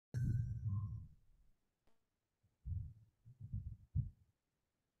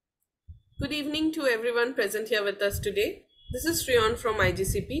Good evening to everyone present here with us today. This is Shreyan from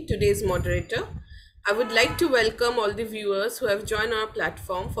IGCP, today's moderator. I would like to welcome all the viewers who have joined our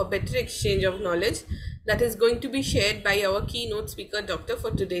platform for better exchange of knowledge that is going to be shared by our keynote speaker, Doctor,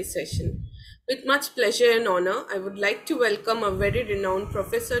 for today's session. With much pleasure and honor, I would like to welcome a very renowned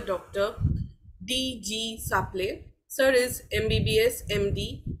Professor Dr. D.G. Saple. Sir is MBBS,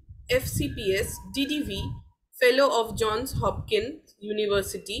 MD, FCPS, DDV, Fellow of Johns Hopkins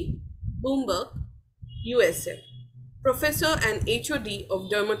University, Bloomberg, USA. Professor and HOD of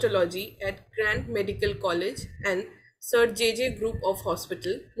Dermatology at Grant Medical College and Sir J.J. Group of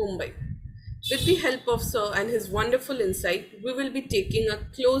Hospital, Mumbai. With the help of Sir and his wonderful insight, we will be taking a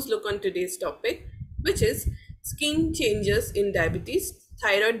close look on today's topic, which is skin changes in diabetes,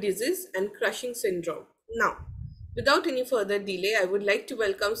 thyroid disease, and Cushing syndrome. Now, without any further delay, I would like to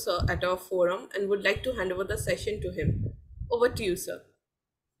welcome Sir at our forum and would like to hand over the session to him. Over to you, Sir.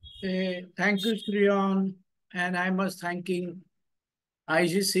 Thank you, Shreyan, and I must thanking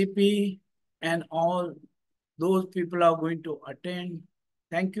IGCP and all those people are going to attend.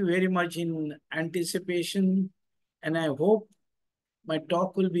 Thank you very much in anticipation, and I hope my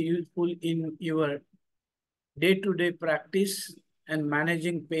talk will be useful in your day-to-day practice and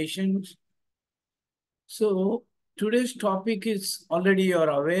managing patients. So today's topic is already you're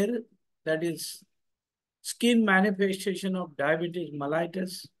aware, that is skin manifestation of diabetes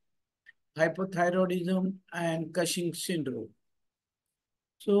mellitus, hypothyroidism, and Cushing syndrome.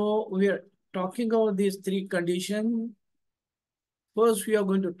 So we are talking about these three conditions. First, we are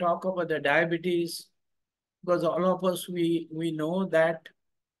going to talk about the diabetes, because all of us, we know that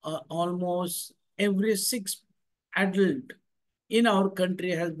almost every sixth adult in our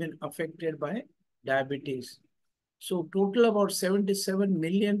country has been affected by diabetes. So total about 77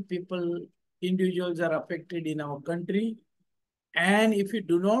 million people, individuals are affected in our country. And if you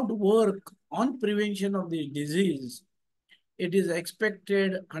do not work on prevention of this disease, it is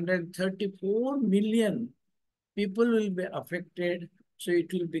expected 134 million people will be affected. So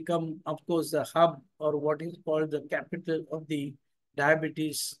it will become, of course, the hub or what is called the capital of the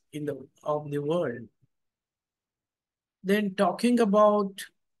diabetes of the world. Then talking about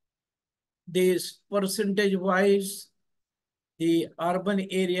this percentage wise, the urban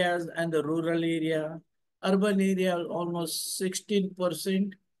areas and the rural area. Urban area almost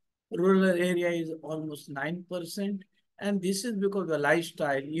 16%, rural area is almost 9%. And this is because of the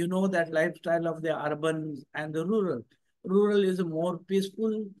lifestyle. You know that lifestyle of the urban and the rural. Rural is a more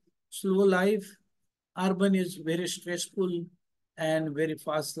peaceful, slow life. Urban is very stressful and very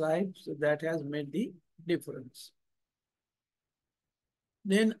fast life. So that has made the difference.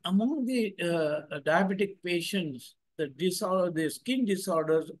 Then among the diabetic patients, the skin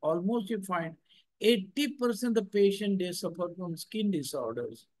disorders, almost you find 80% of the patient, they suffer from skin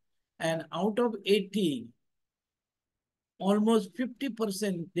disorders. And out of 80, almost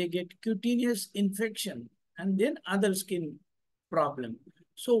 50%, they get cutaneous infection and then other skin problem.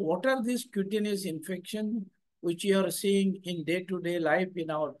 So what are these cutaneous infection which you are seeing in day-to-day life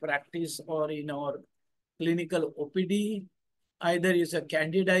in our practice or in our clinical OPD? Either is a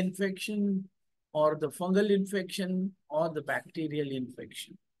candida infection or the fungal infection or the bacterial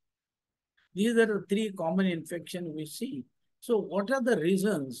infection. These are the three common infections we see. So what are the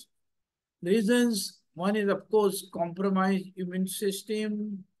reasons? Reasons, one is of course compromised immune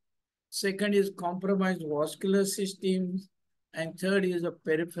system. Second is compromised vascular systems. And third is a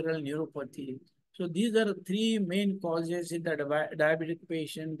peripheral neuropathy. So these are the three main causes in the diabetic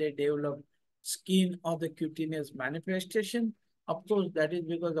patient. They develop skin or the cutaneous manifestation. Of course, that is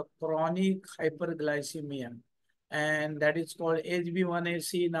because of chronic hyperglycemia. And that is called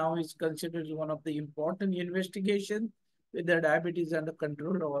HB1AC now is considered one of the important investigation whether diabetes under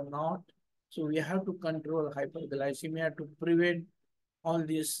control or not. So we have to control hyperglycemia to prevent all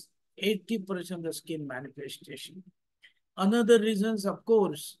these 80% of the skin manifestation. Another reasons, of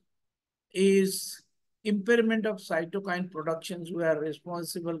course, is impairment of cytokine productions which are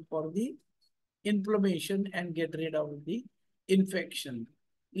responsible for the inflammation and get rid of the infection.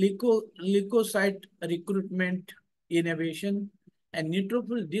 Leukocyte recruitment inhibition and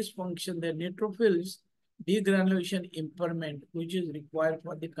neutrophil dysfunction, the neutrophils degranulation impairment, which is required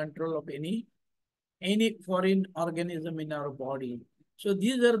for the control of any foreign organism in our body. So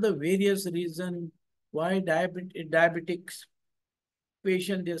these are the various reasons why diabetics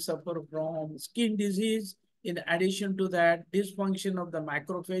patient, they suffer from skin disease. In addition to that, dysfunction of the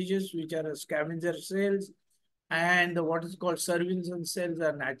macrophages, which are scavenger cells, and what is called Servinson cells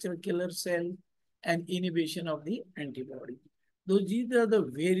are natural killer cells, and inhibition of the antibody. These are the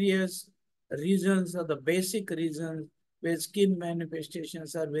various reasons or the basic reasons where skin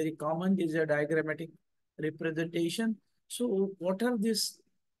manifestations are very common. These are diagrammatic representation. So what are these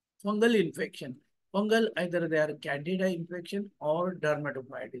fungal infection? Fungal, either they are candida infection or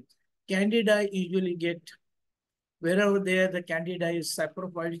dermatophytes. Candida usually get wherever there the candida is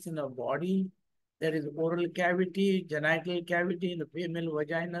saprophytes in the body, there is oral cavity, genital cavity in the female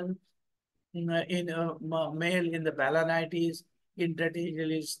vaginal, male in the balanitis,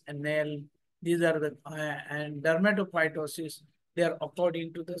 interstitialis, and nail. These are the and dermatophytosis. They are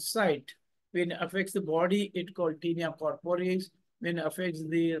according to the site. When it affects the body, it called tinea corporis. When it affects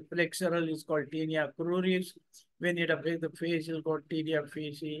the flexural, it's called tinea cruris. When it affects the face, it's called tinea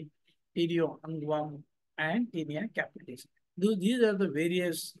facie, tinea unguam, and tinea capitis. These are the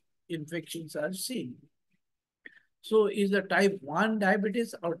various infections are seen. So is the type 1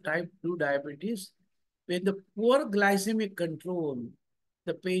 diabetes or type 2 diabetes? With the poor glycemic control,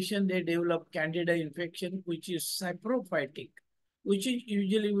 the patient, they develop candida infection, which is saprophytic, which is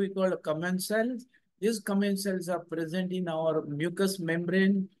usually we call commensals cells. These commensals cells are present in our mucous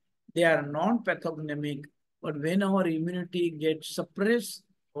membrane. They are non-pathognomic, but when our immunity gets suppressed,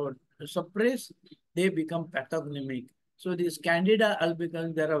 they become pathognomic. So these Candida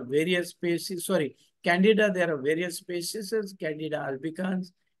albicans, there are various species. Sorry, Candida, there are various species. Candida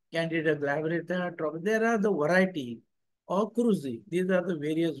albicans, Candida glabrata, there are the variety or cruzi. These are the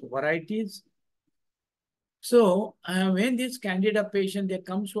various varieties. So when this Candida patient, they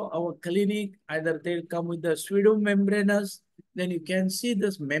come to our clinic, either they come with the pseudomembranous, then you can see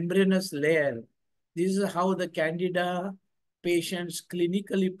this membranous layer. This is how the Candida patients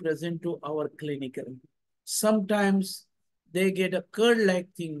clinically present to our clinical. Sometimes they get a curd-like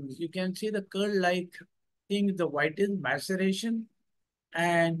thing. You can see the curd-like thing, the white is maceration,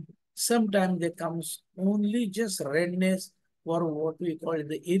 and sometimes there comes only just redness or what we call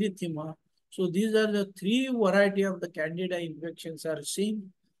the erythema. So these are the three variety of the candida infections are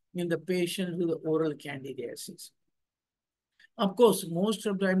seen in the patients with oral candidiasis. Of course, most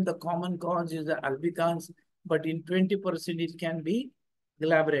of the time the common cause is the albicans, but in 20% it can be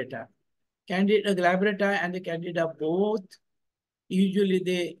glabrata. Candida glabrata and the candida both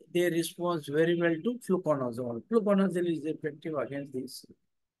usually they respond very well to fluconazole. Fluconazole is effective against this.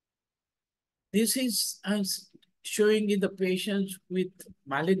 This is showing in the patients with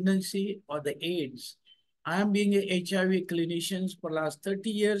malignancy or the AIDS. I am being a HIV clinician for last 30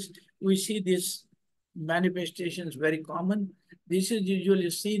 years. We see these manifestations very common. This is usually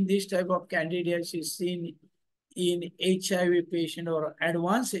seen, this type of candidiasis is seen in HIV patient or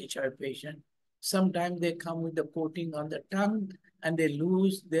advanced HIV patient. Sometimes they come with the coating on the tongue and they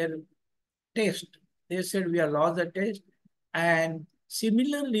lose their taste. They said we have lost the taste. And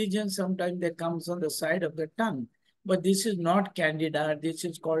similar lesions, sometimes they comes on the side of the tongue. But this is not candida. This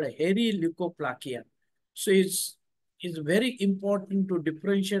is called hairy leukoplakia. So it's very important to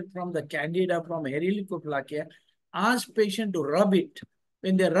differentiate from the candida from hairy leukoplakia. Ask patient to rub it.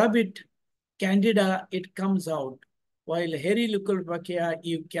 When they rub it, candida, it comes out. While hairy leukoplakia,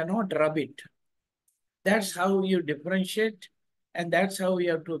 you cannot rub it. That's how you differentiate, and that's how we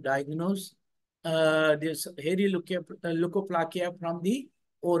have to diagnose this hairy leukoplakia from the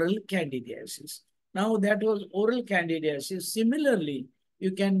oral candidiasis. Now that was oral candidiasis. Similarly,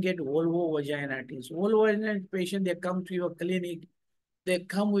 you can get vulvovaginitis. Vulvovaginitis patient, they come to your clinic, they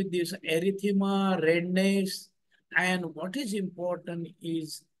come with this erythema, redness, and what is important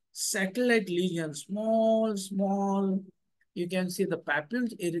is satellite lesions, small. You can see the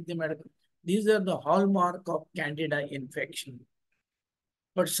papules, erythematic. These are the hallmark of candida infection.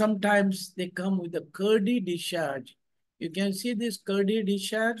 But sometimes they come with a curdy discharge. You can see this curdy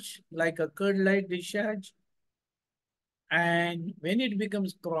discharge, like a curd-like discharge. And when it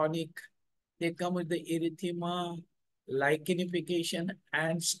becomes chronic, they come with the erythema, lichenification,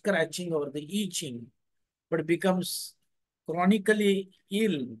 and scratching or the itching, but becomes chronically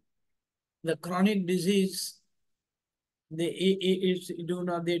ill. The chronic disease, they do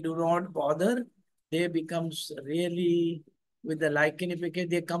not bother. They becomes really with the lichenification,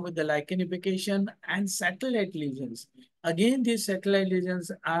 they come with the lichenification and satellite lesions. Again, these satellite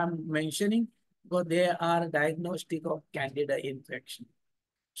lesions I'm mentioning because they are diagnostic of candida infection.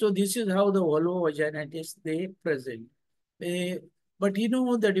 So this is how the vulvovaginitis they present. Eh, but you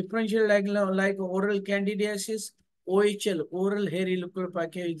know the differential like oral candidiasis, OHL, oral hairy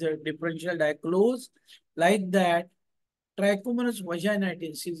leukoplakia is a differential diagnosis. Like that, trichomonas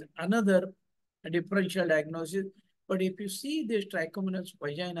vaginitis is another differential diagnosis. But if you see this trichomonas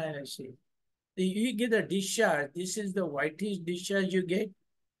vaginitis, you get a discharge. This is the whitish discharge you get.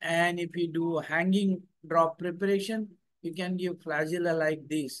 And if you do hanging drop preparation, you can give flagella like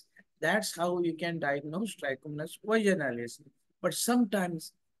this. That's how you can diagnose trichomonas vaginalis. But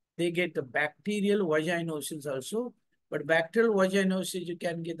sometimes they get the bacterial vaginosis also. But bacterial vaginosis, you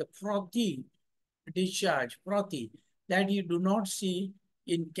can get the frothy discharge, frothy, that you do not see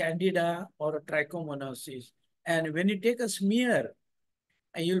in candida or trichomoniasis. And when you take a smear,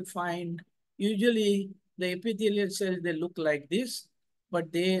 you'll find usually the epithelial cells, they look like this,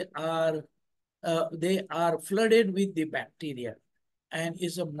 but they are flooded with the bacteria and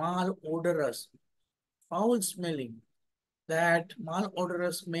is a malodorous, foul smelling. That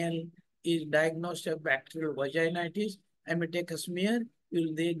malodorous smell is diagnosed as bacterial vaginitis. I may take a smear.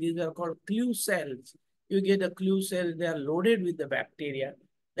 These are called clue cells. You get a clue cell, they are loaded with the bacteria.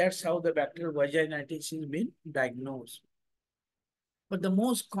 That's how the bacterial vaginitis is been diagnosed. But the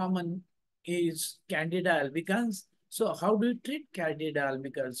most common is Candida albicans. So how do you treat Candida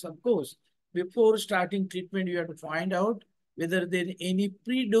albicans? Of course, before starting treatment, you have to find out whether there are any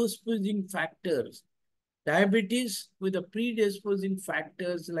predisposing factors. Diabetes with the predisposing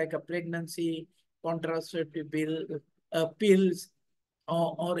factors like a pregnancy, contraceptive pills,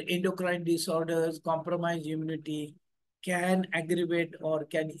 or endocrine disorders, compromised immunity can aggravate or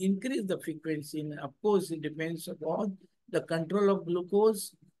can increase the frequency. And of course, it depends upon the control of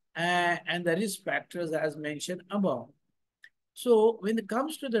glucose and the risk factors as mentioned above. So when it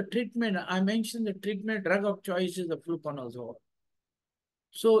comes to the treatment, I mentioned the treatment drug of choice is the fluconazole.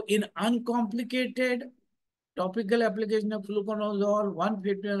 So in uncomplicated topical application of fluconazole,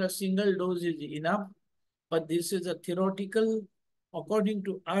 150 on a single dose is enough, but this is a theoretical. According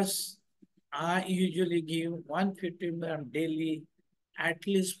to us, I usually give 150 milligram daily at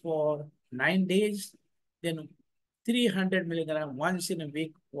least for 9 days, then 300 milligram once in a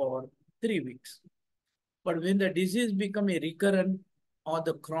week for 3 weeks. But when the disease become a recurrent or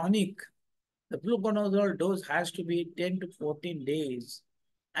the chronic, the fluconazole dose has to be 10 to 14 days.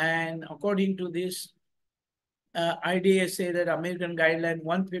 And according to this, IDA say that American guideline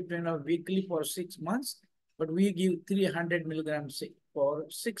 150 weekly for 6 months, but we give 300 milligrams for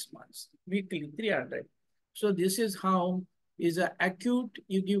 6 months, weekly 300. So this is how is a acute,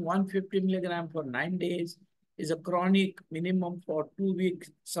 you give 150 milligram for 9 days, is a chronic minimum for 2 weeks,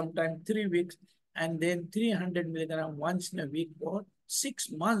 sometimes 3 weeks, and then 300 milligram once in a week for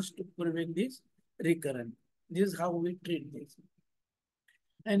 6 months to prevent this recurrent. This is how we treat this.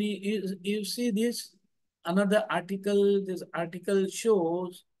 And you see this, another article, this article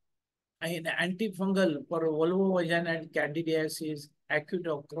shows an antifungal for vulvovaginal candidiasis, acute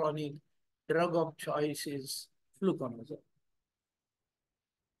or chronic, drug of choice is fluconazole.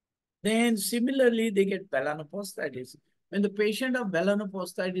 Then similarly, they get melanoposthitis. When the patient of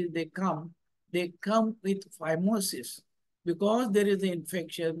melanoposthitis, they come with phimosis. Because there is the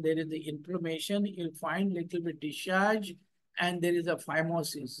infection, there is the inflammation, you'll find little bit discharge and there is a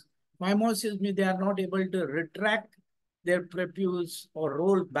phimosis. Phimosis means they are not able to retract their prepuce or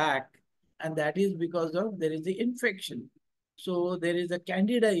roll back. And that is because of there is the infection. So there is a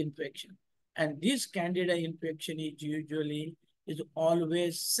candida infection. And this candida infection is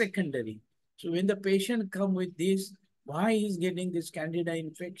always secondary. So when the patient come with this, why is getting this candida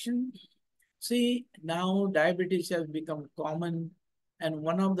infection? See, now diabetes has become common, and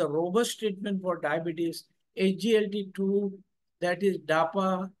one of the robust treatment for diabetes, SGLT2, that is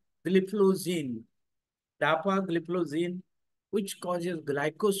dapagliflozin, which causes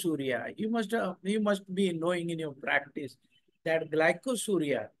glycosuria. You must be knowing in your practice that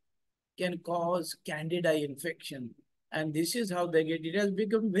glycosuria can cause candida infection. And this is how they get it. It has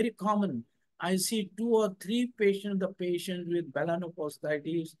become very common. I see 2 or 3 patients, the patients with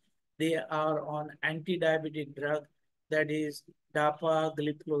melanoposthitis, they are on anti-diabetic drug, that is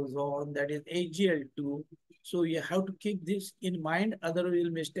dapagliflozin, that is AGL2. So you have to keep this in mind, otherwise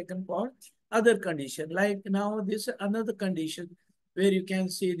you'll mistaken for other condition. Like now, this another condition where you can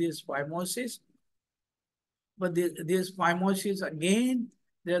see this phimosis, but these phimosis again,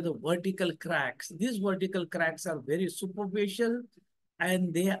 they are the vertical cracks. These vertical cracks are very superficial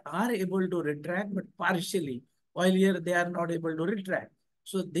and they are able to retract, but partially, while here they are not able to retract.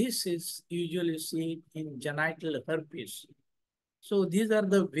 So this is usually seen in genital herpes. So these are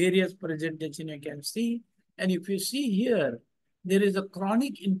the various presentation you can see. And if you see here, there is a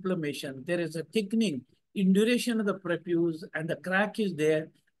chronic inflammation, there is a thickening, induration of the prepuce, and the crack is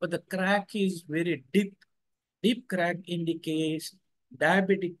there, but the crack is very deep. Deep crack indicates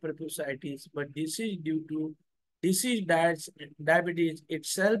diabetic prepucitis, but this is due to disease diabetes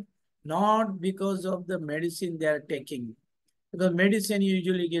itself, not because of the medicine they are taking. Because medicine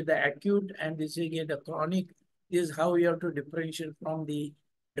usually get the acute and this is get the chronic. This is how you have to differentiate from the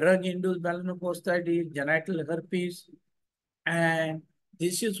drug-induced melanoposthitis, genital herpes, and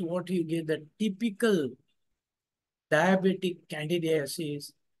this is what you get, the typical diabetic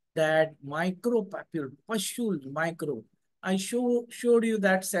candidiasis, that micropapule, pustules micro. I showed you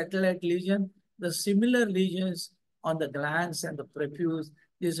that satellite lesion, the similar lesions on the glands and the prepuce.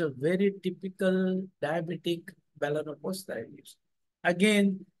 These are very typical diabetic balanoposthitis.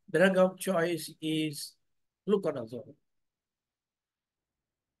 Again, drug of choice is fluconazole.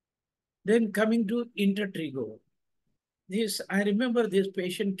 Then coming to intertrigo. This, I remember this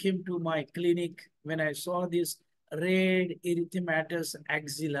patient came to my clinic when I saw this red erythematous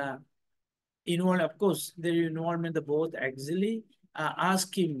axilla involved. Of course, there is involvement in the both axillae.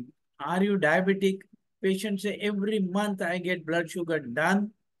 Ask him, are you diabetic? Patient say, every month I get blood sugar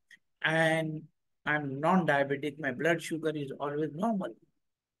done and I'm non-diabetic. My blood sugar is always normal.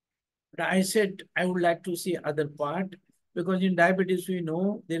 But I said, I would like to see other part because in diabetes, we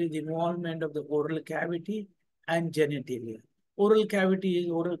know there is involvement of the oral cavity and genitalia. Oral cavity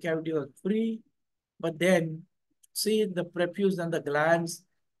was free, but then see the prepuce and the glands,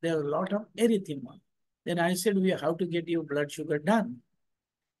 there are a lot of erythema. Then I said, we have to get your blood sugar done.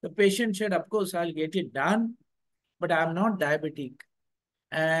 The patient said, of course, I'll get it done, but I'm not diabetic.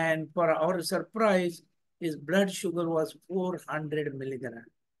 And for our surprise, his blood sugar was 400 milligrams.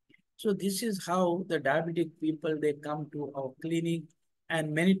 So this is how the diabetic people, they come to our clinic,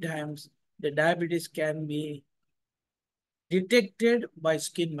 and many times the diabetes can be detected by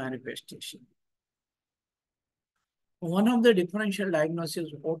skin manifestation. One of the differential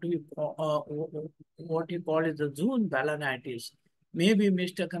diagnoses, what you call is the Zune balanitis, may be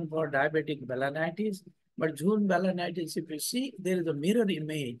mistaken for diabetic balanitis, but Zune balanitis, if you see, there is a mirror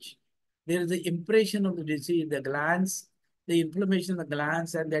image. There is the impression of the disease, the glands, the inflammation of the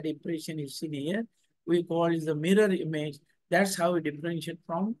glands, and that impression is seen here. We call it the mirror image. That's how we differentiate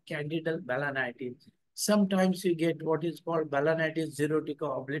from candidal balanitis. Sometimes you get what is called balanitis xerotica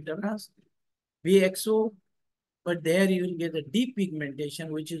obliterans, BXO, but there you will get a depigmentation,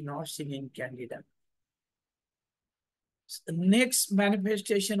 which is not seen in candida. Next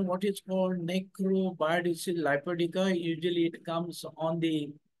manifestation, what is called necrobiodicyl lipodica. Usually it comes on the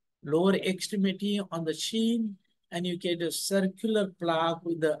lower extremity, on the chin, and you get a circular plaque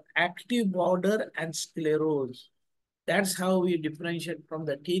with the active border and sclerose. That's how we differentiate from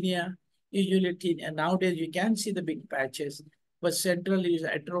the tinea. Usually tinea, nowadays you can see the big patches, but central is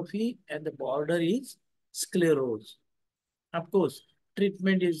atrophy and the border is sclerose. Of course,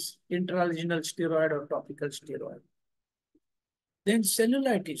 treatment is intralesional steroid or topical steroid. Then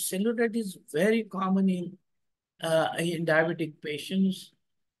cellulitis. Cellulitis is very common in diabetic patients,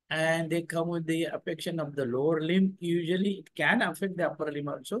 and they come with the affection of the lower limb. Usually, it can affect the upper limb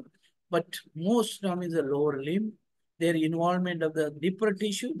also, but most common is the lower limb. Their involvement of the deeper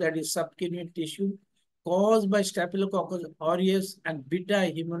tissue, that is subcutaneous tissue, caused by Staphylococcus aureus and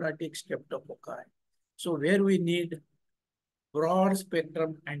beta hemolytic streptococci. So where we need broad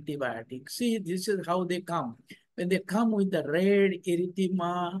spectrum antibiotics. See, this is how they come. When they come with the red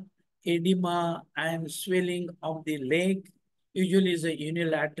erythema, edema, and swelling of the leg, usually is a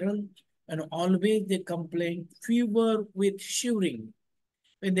unilateral, and always they complain fever with shivering.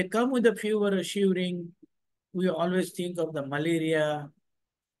 When they come with the fever or shivering, we always think of the malaria,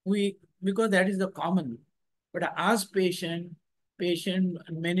 we, because that is the common. But ask patient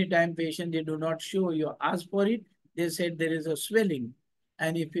many times patient, they do not show. You ask for it, they said there is a swelling,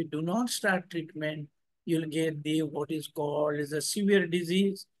 and if you do not start treatment, you'll get the what is called is a severe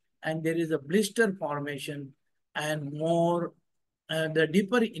disease, and there is a blister formation and more the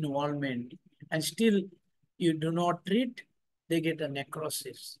deeper involvement, and still you do not treat, they get a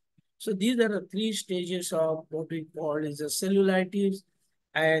necrosis. So these are the three stages of what we call is a cellulitis,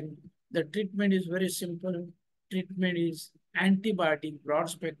 and the treatment is very simple. Treatment is antibiotic, broad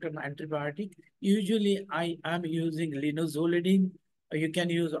spectrum antibiotic. Usually I am using linezolidine. You can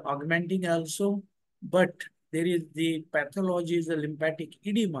use augmentin also, but there is the pathology is the lymphatic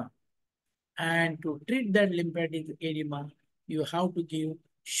edema. And to treat that lymphatic edema, you have to give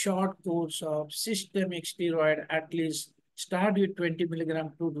short course of systemic steroid, at least start with 20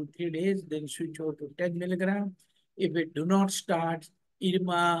 milligram 2 to 3 days, then switch over to 10 milligram. If it do not start,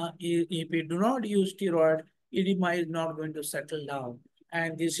 edema, if we do not use steroid, edema is not going to settle down.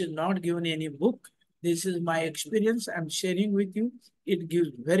 And this is not given any book. This is my experience I'm sharing with you. It gives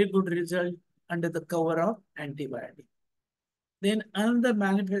very good result under the cover of antibiotic. Then another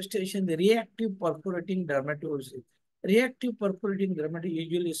manifestation, the reactive perforating dermatosis. Reactive perforating dermatosis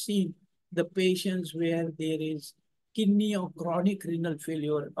usually seen the patients where there is kidney or chronic renal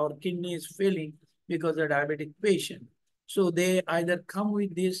failure or kidney is failing because of diabetic patient. So they either come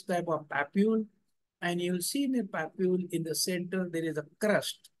with this type of papule And you'll see in a papule in the center, there is a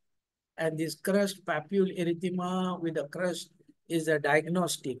crust. And this crust, papule erythema with a crust, is a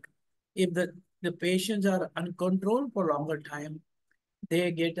diagnostic. If the patients are uncontrolled for longer time,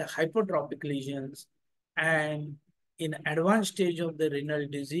 they get a hypertrophic lesions. And in advanced stage of the renal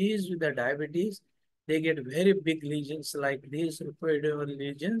disease with the diabetes, they get very big lesions like these reproducible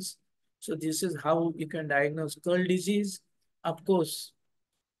lesions. So this is how you can diagnose curl disease. Of course,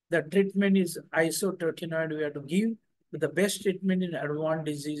 the treatment is isotretinoin we have to give, but the best treatment in advanced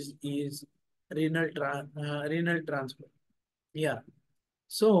disease is renal transplant. Yeah.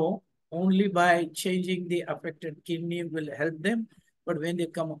 So only by changing the affected kidney will help them. But when they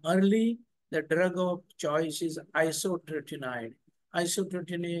come early, the drug of choice is isotretinoin.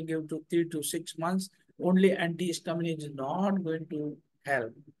 Isotretinoin give to 3 to 6 months. Only antihistamine is not going to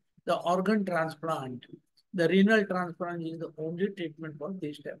help. The organ transplant, the renal transplant is the only treatment for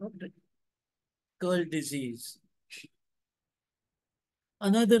this type of curl disease.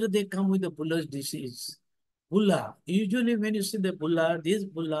 Another, they come with the buller's disease. Bulla. Usually when you see the bulla, this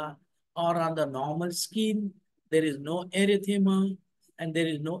bulla are on the normal skin. There is no erythema and there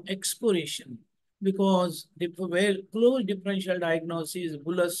is no expiration because the very close differential diagnosis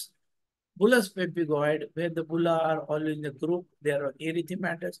bullous pemphigoid, where the bulla are all in the group, they are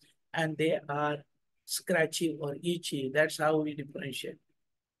erythematous and they are scratchy or itchy. That's how we differentiate.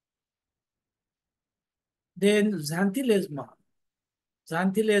 Then xanthilesma.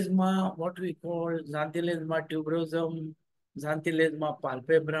 Xanthilesma, what we call Xanthilesma tuberosum, Xanthilesma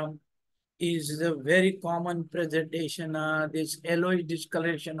palpebrum, is a very common presentation. This yellowish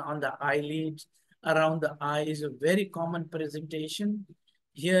discoloration on the eyelids, around the eye is a very common presentation.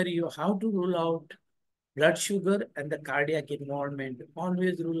 Here you have to rule out blood sugar and the cardiac involvement.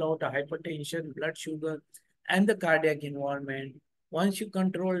 Always rule out a hypertension, blood sugar, and the cardiac involvement. Once you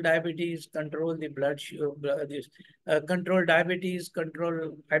control diabetes, control the blood sugar, control diabetes,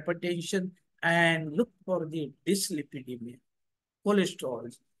 control hypertension, and look for the dyslipidemia cholesterol.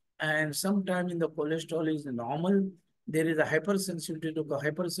 And sometimes in the cholesterol is normal, there is a hypersensitivity to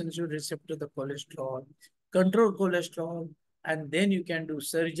hypersensitive receptor to the cholesterol. Control cholesterol, and then you can do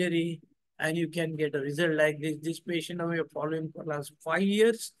surgery and you can get a result like this. This patient we are following for last 5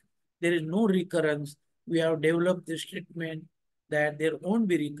 years. There is no recurrence. We have developed this treatment that there won't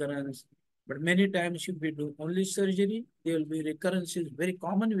be recurrence. But many times if we do only surgery, there will be recurrence is very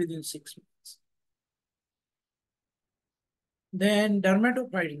common within 6 months. Then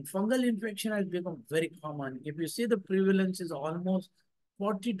dermatophyting, fungal infection has become very common. If you see the prevalence is almost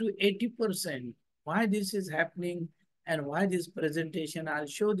 40 to 80%. Why this is happening and why this presentation? I'll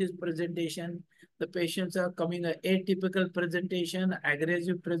show this presentation. The patients are coming a atypical presentation,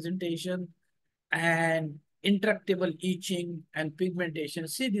 aggressive presentation, and intractable itching and pigmentation.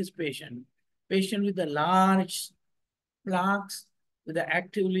 See this patient with a large plaques with the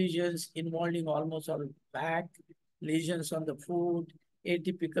active lesions involving almost all back, lesions on the foot,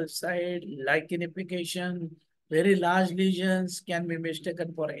 atypical side, lichenification, very large lesions can be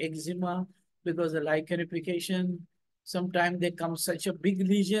mistaken for eczema because the lichenification, sometimes they come such a big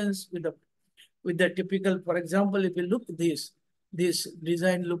lesions with the typical, for example, if you look this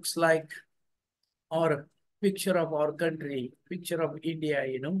design looks like our picture of our country, picture of India,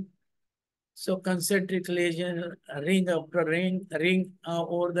 So concentric lesion, ring after ring, ring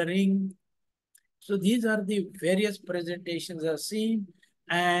over the ring. So these are the various presentations I've seen.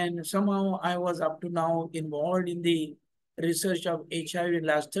 And somehow I was up to now involved in the research of HIV in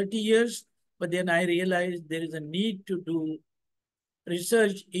last 30 years. But then I realized there is a need to do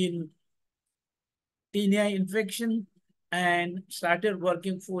research in tinea infection and started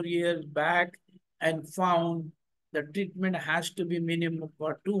working 4 years back and found the treatment has to be minimum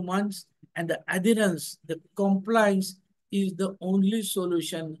for 2 months and the adherence, the compliance is the only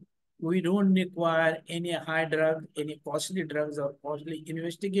solution. We don't require any high drug, any costly drugs or costly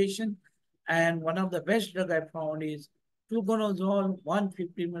investigation. And one of the best drug I found is fluconazole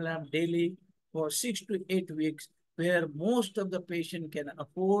 150 milligram daily for 6 to 8 weeks, where most of the patient can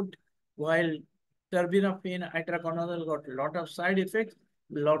afford, while terbinafine, itraconazole got a lot of side effects,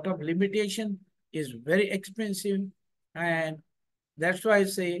 lot of limitation, is very expensive. And that's why I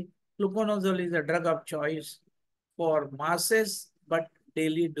say fluconazole is a drug of choice for masses, but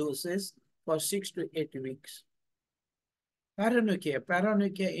daily doses for 6 to 8 weeks. Paranoia. Paranoia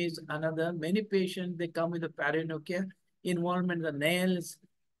is another. Many patients, they come with a paranoia, involvement in the nails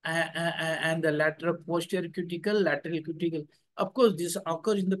and the lateral posterior cuticle, lateral cuticle. Of course, this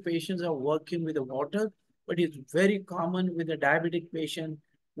occurs in the patients who are working with the water, but it's very common with the diabetic patient,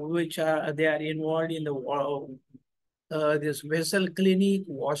 which are they are involved in the this vessel cleaning,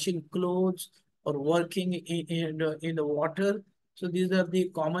 washing clothes, or working in the water. So these are the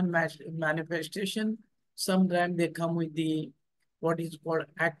common manifestation. Sometimes they come with the what is called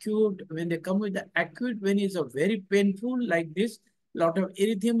acute. When they come with the acute, when it's a very painful like this, lot of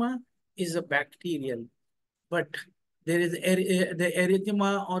erythema is a bacterial. But there is the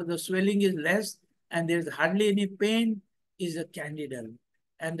erythema or the swelling is less and there is hardly any pain is a candida.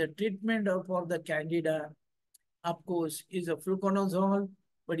 And the treatment for the candida, of course, is a fluconazole,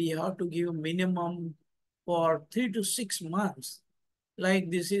 but you have to give minimum for 3 to 6 months.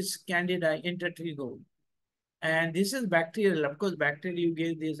 Like this is candida intertrigo. And this is bacterial. Of course, bacteria you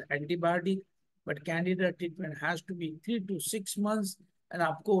give this antibiotic, but candida treatment has to be 3 to 6 months. And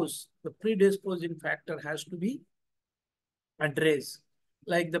of course, the predisposing factor has to be address.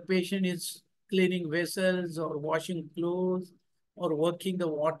 Like the patient is cleaning vessels or washing clothes or working the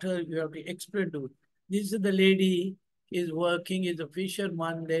water, you have to explain to. This is the lady is working, is a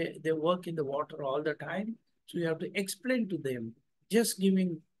fisherman, they work in the water all the time. So you have to explain to them. Just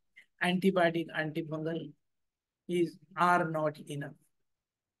giving antibiotic, antifungal is are not enough.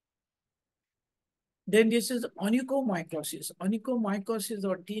 Then this is onychomycosis. Onychomycosis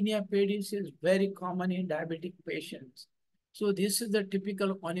or tinea pedis is very common in diabetic patients. So this is the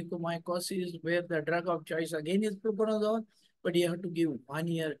typical onychomycosis where the drug of choice again is propanol, but you have to give 1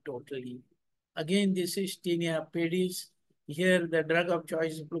 year totally. Again, this is tinea pedis. Here the drug of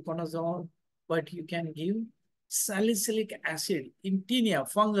choice is fluconazole, but you can give salicylic acid in tinea,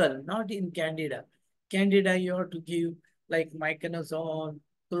 fungal, not in candida. Candida you have to give like miconazole,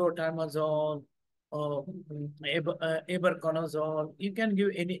 clotamazole, ibuprofen. You can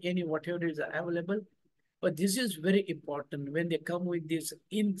give any whatever is available. But this is very important. When they come with this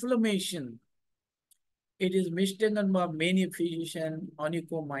inflammation, it is mistaken by many physicians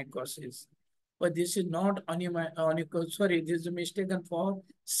onychomycosis. But this is not sorry, this is mistaken for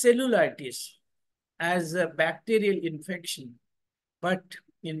cellulitis as a bacterial infection. But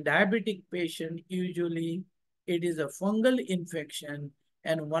in diabetic patient, usually it is a fungal infection.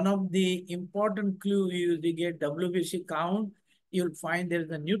 And one of the important clues you get WBC count, you'll find there is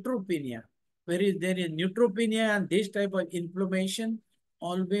a neutropenia. Where is there is neutropenia and this type of inflammation,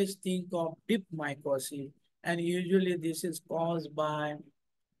 always think of deep mycosis. And usually this is caused by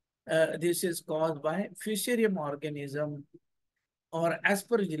Fusarium organism or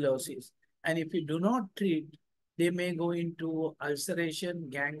aspergillosis. And if you do not treat, they may go into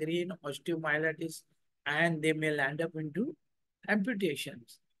ulceration, gangrene, osteomyelitis, and they may land up into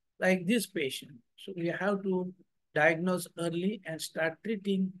amputations, like this patient. So we have to diagnose early and start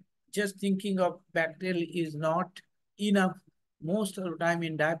treating. Just thinking of bacterial is not enough. Most of the time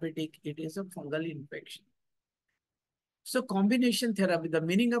in diabetic, it is a fungal infection. So combination therapy, the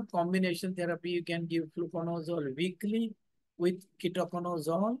meaning of combination therapy, you can give fluconazole weekly with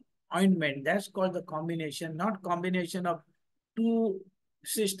ketoconazole ointment. That's called the combination, not combination of two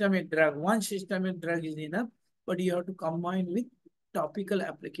systemic drug. One systemic drug is enough, but you have to combine with topical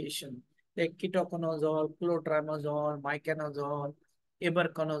application like ketoconazole, clotrimazole, miconazole,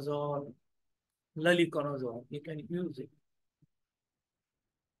 ibuprofen, luliconazole. You can use it.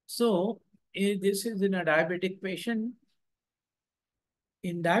 So this is in a diabetic patient.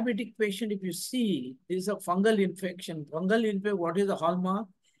 In diabetic patient, if you see, this is a fungal infection. Fungal infection, what is the hallmark?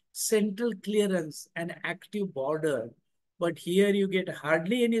 Central clearance and active border. But here you get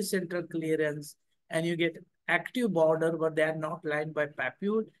hardly any central clearance and you get active border, but they are not lined by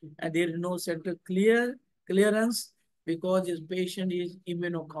papule and there is no central clearance because this patient is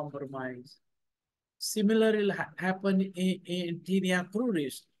immunocompromised. Similarly, will happen in tinea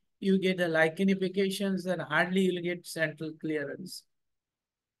cruris. You get a lichenifications and hardly you'll get central clearance.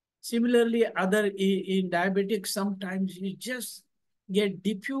 Similarly, in diabetics, sometimes you just get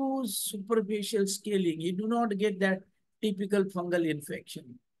diffuse superficial scaling. You do not get that typical fungal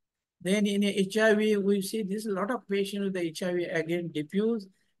infection. Then in HIV, we see this a lot of patients with HIV again diffuse.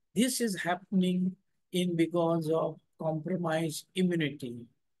 This is happening in because of compromised immunity.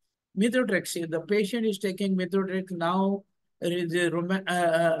 Methotrexate, the patient is taking methotrexate now. In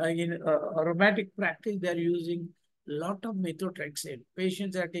rheumatic practice, they are using a lot of methotrexate.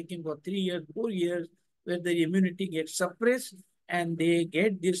 Patients are taking for 3 years, 4 years, where the immunity gets suppressed and they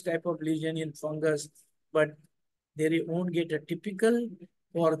get this type of lesion in fungus, but they won't get a typical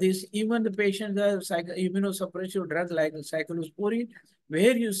for this. Even the patients are immunosuppressive drug like cyclosporine,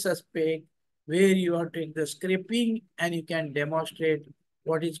 where you suspect, where you are taking the scraping and you can demonstrate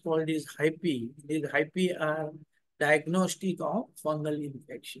what is called is HIP. These HIP are diagnostic of fungal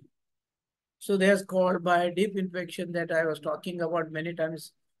infection. So that's called by deep infection that I was talking about many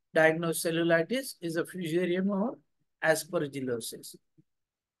times. Diagnosed cellulitis is a fusarium or aspergillosis.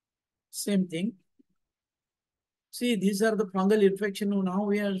 Same thing. See, these are the fungal infection now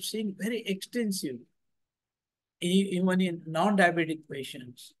we are seeing very extensive, even in non-diabetic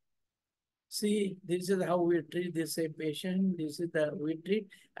patients. See, this is how we treat the same patient. This is the we treat,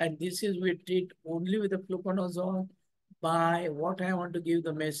 and this is we treat only with the fluconazole. By what I want to give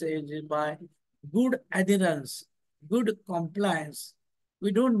the message is by good adherence, good compliance.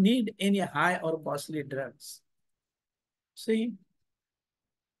 We don't need any high or costly drugs. See,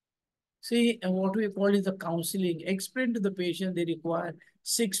 See, what we call is the counseling. Explain to the patient they require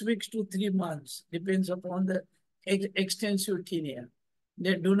 6 weeks to 3 months, depends upon the extensive tenure.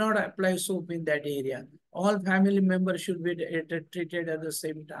 They do not apply soap in that area. All family members should be treated at the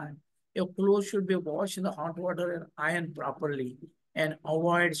same time. Your clothes should be washed in the hot water and ironed properly. And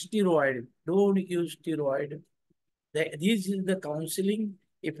avoid steroid. Don't use steroid. This is the counseling.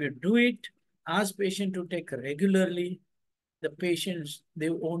 If you do it, ask patient to take regularly, the patients, they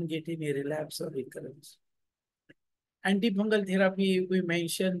won't get any relapse or recurrence. Antifungal therapy, we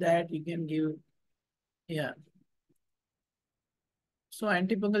mentioned that you can give, yeah. So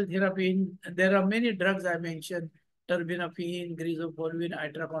antifungal therapy, there are many drugs I mentioned, terbinafine, grisopholuin,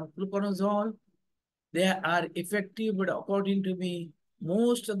 itraconazole, fluconazole. They are effective, but according to me,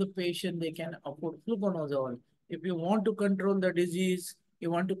 most of the patient, they can afford fluconazole. If you want to control the disease, you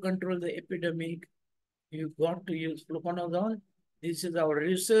want to control the epidemic, you got to use fluconazole. This is our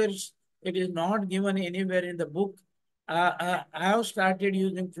research. It is not given anywhere in the book. I have started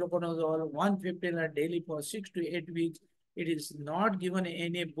using fluconazole 150 daily for 6 to 8 weeks. It is not given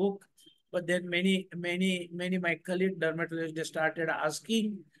in any book, but then many my colleague dermatologists they started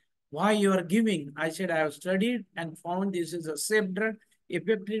asking why you are giving. I said I have studied and found this is a safe drug,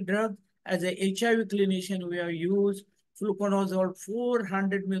 effective drug. As a HIV clinician, we have used fluconazole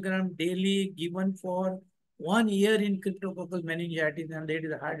 400 milligram daily given for 1 year in cryptococcal meningitis, and there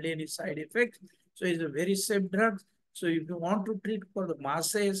is hardly any side effects. So it's a very safe drug. So if you want to treat for the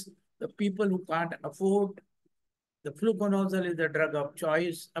masses, the people who can't afford, the fluconazole is the drug of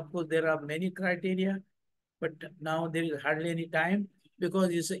choice. Of course, there are many criteria, but now there is hardly any time because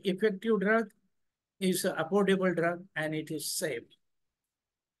it's an effective drug, it's an affordable drug, and it is safe.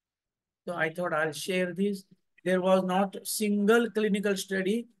 So I thought I'll share this. There was not single clinical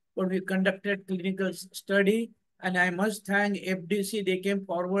study, but we conducted clinical study, and I must thank FDC. They came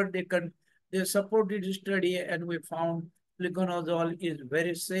forward, they supported the study, and we found fluconazole is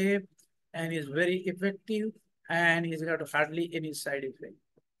very safe and is very effective, and it's got hardly any side effect.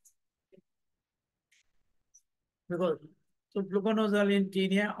 Because so fluconazole in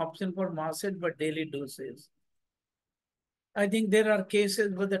tinea option for masses, but daily doses. I think there are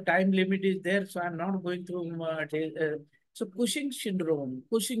cases where the time limit is there, so I'm not going through. So Cushing syndrome.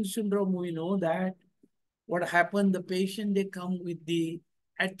 Cushing syndrome, we know that what happened, the patient, they come with the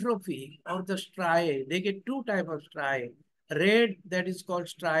atrophy or the striae. They get two type of striae. Red, that is called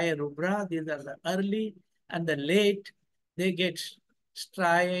striae rubra. These are the early, and the late, they get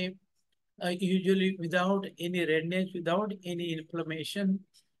striae usually without any redness, without any inflammation.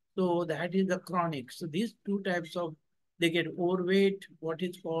 So that is the chronic. So these two types of, they get overweight, what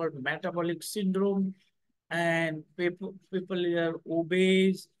is called metabolic syndrome, and people are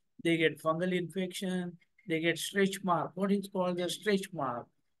obese, they get fungal infection, they get stretch mark, what is called the stretch mark.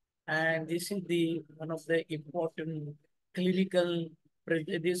 And this is the one of the important clinical,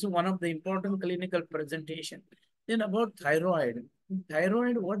 this is one of the important clinical presentation. Then about thyroid.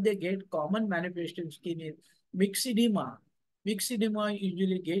 Thyroid, what they get, common manifestation skin is myxedema. Myxedema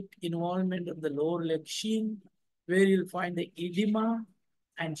usually get involvement of the lower leg shin, where you'll find the edema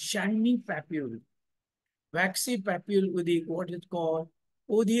and shiny papule, waxy papule with the what is called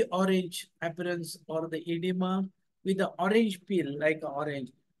or the orange appearance or the edema with the orange peel like orange.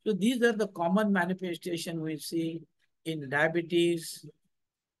 So these are the common manifestation we see in diabetes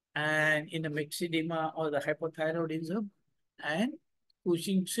and in the myxedema or the hypothyroidism and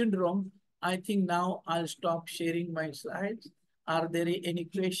Cushing syndrome. I think now I'll stop sharing my slides. Are there any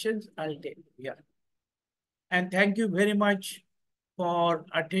questions? I'll take. Yeah. And thank you very much for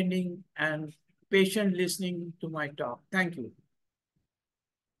attending and patient listening to my talk. Thank you.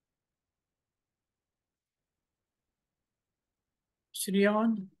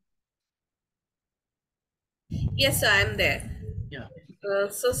 Shriyan? Yes, sir, I'm there. Yeah.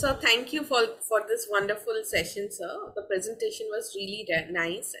 So, sir, thank you for this wonderful session, sir. The presentation was really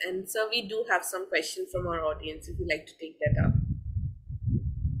nice, and sir, we do have some questions from our audience. If you'd like to take that up.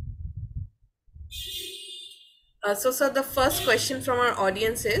 So, sir, the first question from our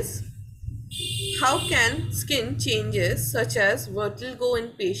audience is: how can skin changes such as vertigo in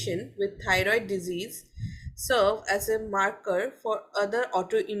patient with thyroid disease serve as a marker for other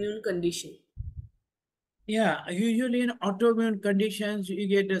autoimmune condition? Yeah, usually in autoimmune conditions, you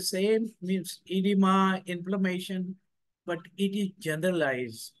get the same, means edema, inflammation, but it is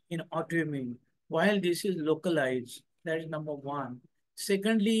generalized in autoimmune, while this is localized. That is number one.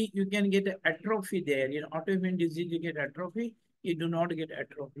 Secondly, you can get atrophy there. In autoimmune disease, you get atrophy, you do not get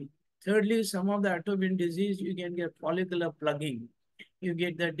atrophy. Thirdly, some of the autoimmune disease, you can get follicular plugging. You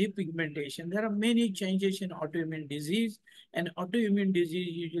get the depigmentation. There are many changes in autoimmune disease, and autoimmune disease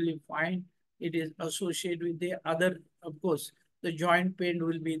usually find it is associated with the other, of course, the joint pain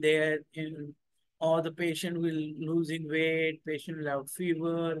will be there in, or the patient will losing weight, patient will have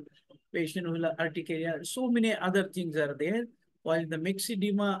fever, patient will have urticaria. So many other things are there. While the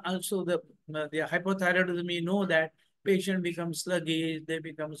myxedema, also the hypothyroidism, we know that patient becomes sluggish, they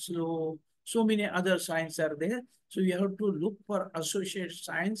become slow. So many other signs are there. So you have to look for associated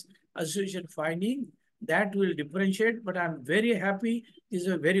signs, associated finding that will differentiate. But I'm very happy. This is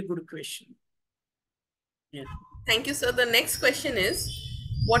a very good question. Yeah. Thank you, sir. The next question is,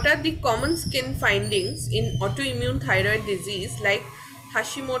 what are the common skin findings in autoimmune thyroid disease like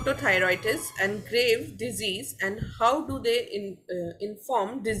Hashimoto thyroiditis and Grave disease, and how do they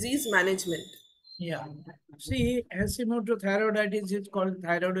inform disease management? Yeah. See, Hashimoto thyroiditis is called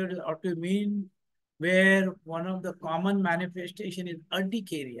thyroid autoimmune, where one of the common manifestation is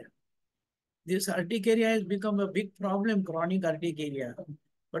urticaria. This urticaria has become a big problem, chronic urticaria.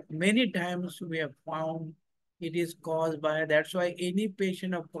 But many times we have found it is caused by, that's why any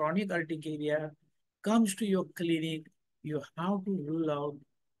patient of chronic urticaria comes to your clinic, you have to rule out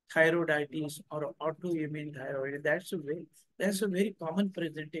thyroiditis or autoimmune thyroid. That's a very common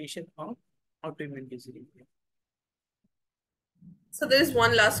presentation of autoimmune disease. So, there is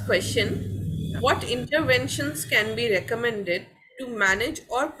one last question. Yeah. What interventions can be recommended to manage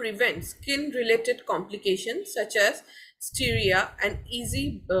or prevent skin related complications such as styria and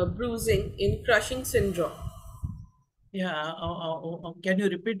easy bruising in Cushing syndrome? Yeah. Can you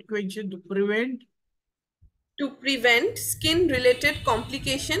repeat question to prevent? To prevent skin related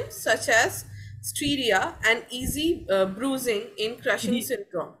complications such as styria and easy bruising in Cushing Ye-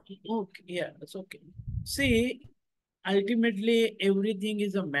 syndrome. Okay, yeah, that's okay. See, ultimately, everything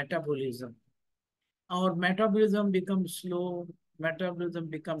is a metabolism. Our metabolism becomes slow, metabolism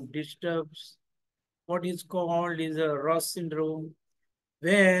becomes disturbed. What is called is a Ross syndrome,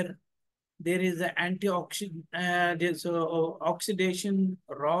 where there is an antioxidant, there's a oxidation,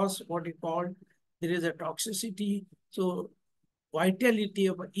 Ross, what you call, there is a toxicity. So vitality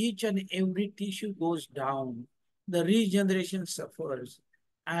of each and every tissue goes down. The regeneration suffers,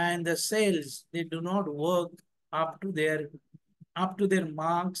 and the cells they do not work up to their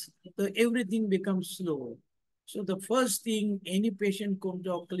marks. So everything becomes slow. So the first thing any patient comes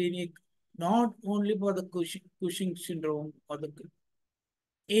to our clinic, not only for the Cushing syndrome or the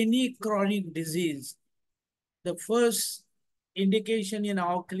any chronic disease, the first indication in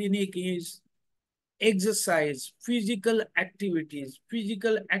our clinic is exercise, physical activities.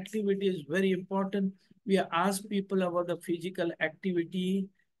 Physical activity is very important. We ask people about the physical activity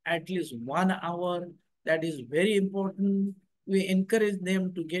at least 1 hour. That is very important. We encourage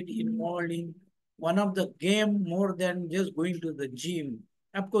them to get involved in one of the game more than just going to the gym.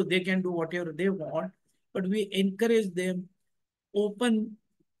 Of course, they can do whatever they want, but we encourage them open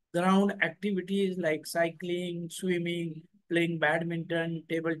ground activities like cycling, swimming, playing badminton,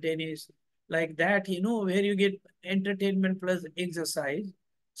 table tennis, like that, where you get entertainment plus exercise.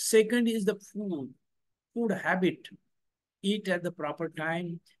 Second is the food habit. Eat at the proper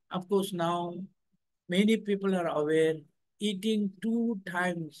time. Of course, now many people are aware eating 2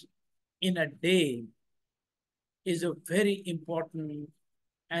 times in a day is a very important,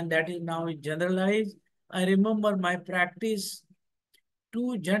 and that is now generalized. I remember my practice,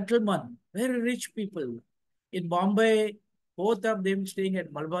 two gentlemen, very rich people in Bombay, both of them staying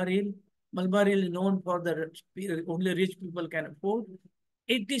at Malabar Hill. Malabar Hill is known for only rich people can afford.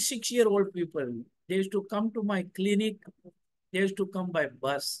 86-year-old people, they used to come to my clinic, they used to come by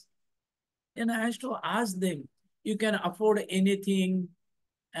bus. And I used to ask them, you can afford anything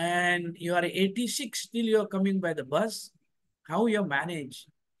and you are 86, still you are coming by the bus. How you manage?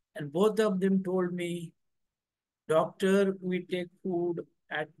 And both of them told me, doctor, we take food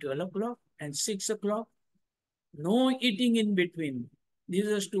at 12 o'clock and 6 o'clock. No eating in between. This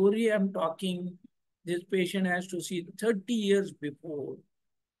is a story I'm talking. This patient has to see 30 years before.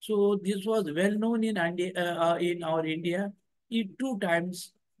 So this was well known in India, in our India. Eat 2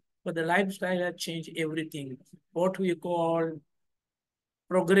 times, but the lifestyle has changed everything. What we call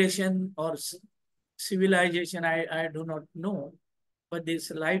progression or civilization, I do not know. But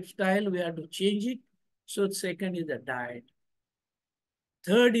this lifestyle, we have to change it. So second is the diet.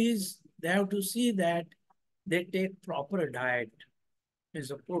 Third is they have to see that they take proper diet. Means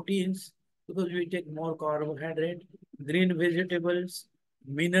the proteins, because we take more carbohydrate, green vegetables,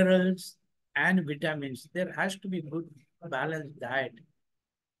 minerals, and vitamins. There has to be good balanced diet.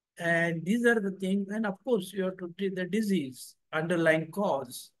 And these are the things, and of course, you have to treat the disease, underlying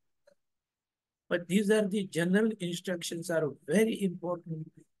cause. But these are the general instructions are very important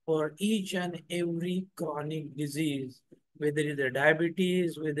for each and every chronic disease, whether it's the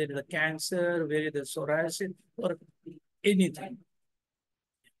diabetes, whether it's the cancer, whether it's the psoriasis, or anything.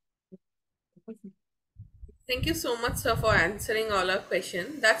 Thank you so much, sir, for answering all our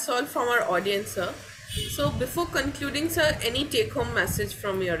questions. That's all from our audience, sir. So, before concluding, sir, any take home message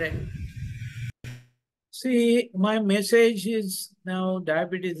from your end? See, my message is now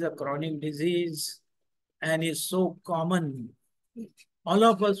diabetes is a chronic disease and is so common. All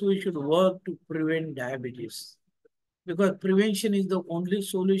of us, we should work to prevent diabetes because prevention is the only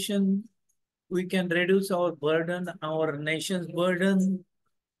solution. We can reduce our burden, our nation's burden.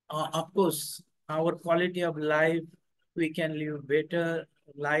 Of course, our quality of life, we can live better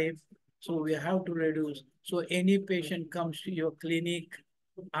life. So we have to reduce. So any patient comes to your clinic,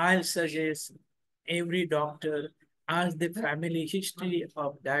 I'll suggest every doctor ask the family history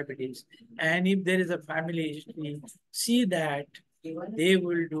of diabetes. And if there is a family history, see that they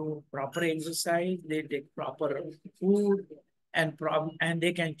will do proper exercise, they take proper food, and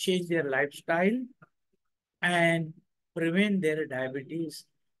they can change their lifestyle and prevent their diabetes,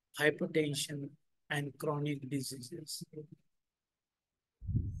 hypertension, and chronic diseases.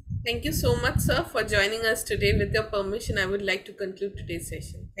 Thank you so much, sir, for joining us today. With your permission, I would like to conclude today's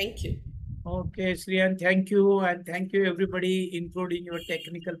session. Thank you. Okay, Sriyan, thank you. And thank you, everybody, including your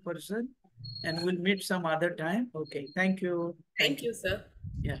technical person. And we'll meet some other time. Okay, thank you. Thank Thank you. you, sir.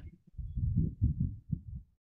 Yeah.